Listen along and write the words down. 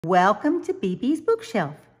Welcome to BeBe's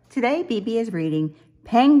Bookshelf. Today, BeBe is reading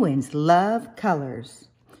Penguins Love Colors,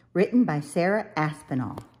 written by Sarah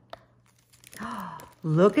Aspinall.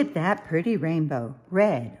 Look at that pretty rainbow.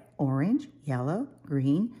 Red, orange, yellow,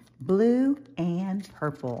 green, blue, and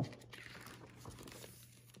purple.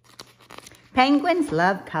 Penguins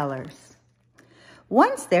love colors.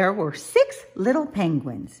 Once there were 6 little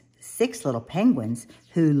penguins. 6 little penguins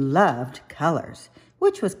who loved colors,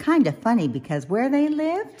 which was kind of funny because where they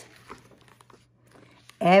lived,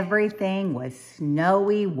 everything was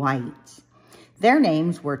snowy white. Their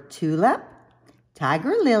names were Tulip,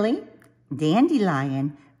 Tiger Lily,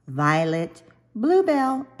 Dandelion, Violet,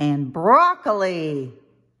 Bluebell, and Broccoli.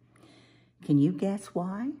 Can you guess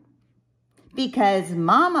why? Because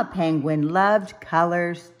Mama Penguin loved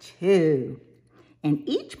colors too. And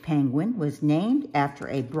each penguin was named after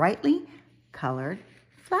a brightly colored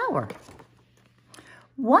flower.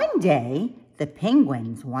 One day, the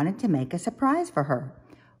penguins wanted to make a surprise for her.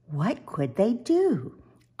 What could they do?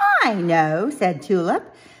 I know, said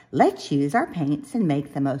Tulip. Let's use our paints and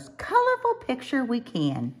make the most colorful picture we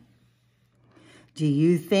can. Do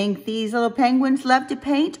you think these little penguins love to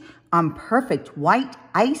paint on perfect white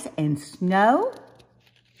ice and snow?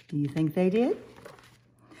 Do you think they did?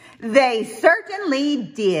 They certainly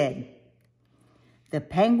did. The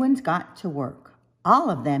penguins got to work.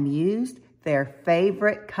 All of them used their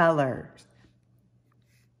favorite colors.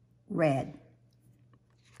 Red.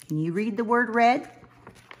 Can you read the word red?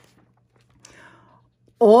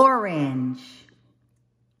 Orange.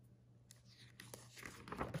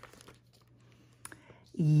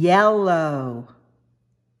 Yellow.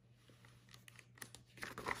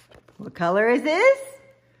 What color is this?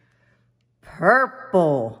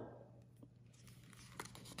 Purple.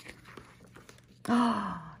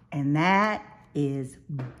 And that is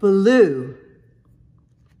blue.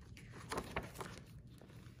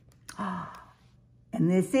 And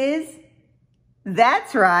this is,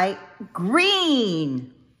 that's right,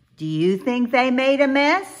 green. Do you think they made a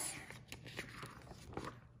mess?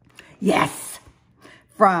 Yes.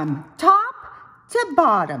 From top to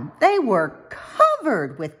bottom, they were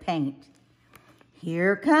covered with paint.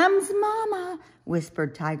 Here comes Mama,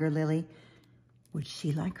 whispered Tiger Lily. Would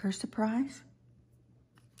she like her surprise?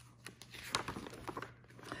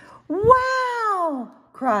 Wow,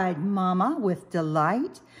 cried Mama with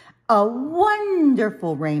delight. A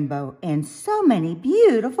wonderful rainbow and so many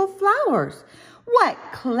beautiful flowers. What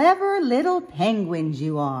clever little penguins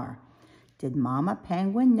you are. Did Mama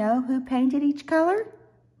Penguin know who painted each color?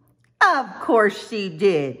 Of course she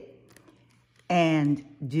did. And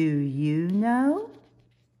do you know?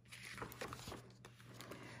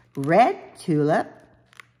 Red tulip,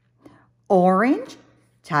 orange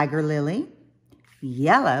tiger lily,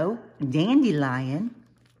 yellow dandelion,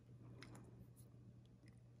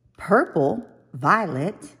 purple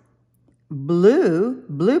violet, blue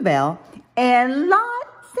bluebell, and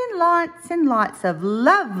lots and lots of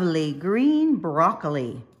lovely green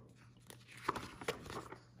broccoli.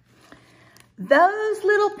 Those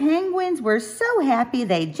little penguins were so happy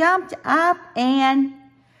they jumped up and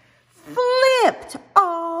flipped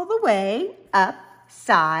all the way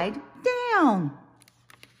upside down.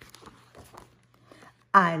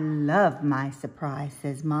 I love my surprise,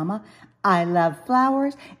 says Mama. I love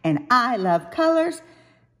flowers and I love colors,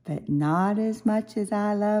 but not as much as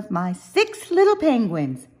I love my 6 little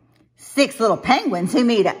penguins. 6 little penguins who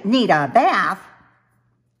need a bath.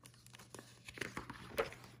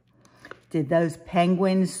 Did those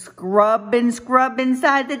penguins scrub and scrub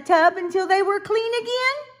inside the tub until they were clean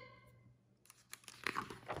again?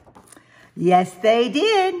 Yes, they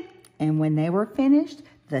did. And when they were finished,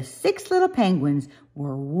 the 6 little penguins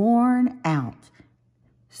were worn out.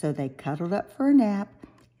 So they cuddled up for a nap,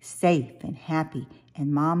 safe and happy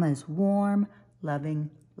in Mama's warm, loving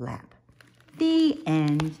lap. The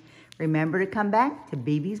end. Remember to come back to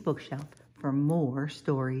BeBe's Bookshelf for more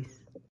stories.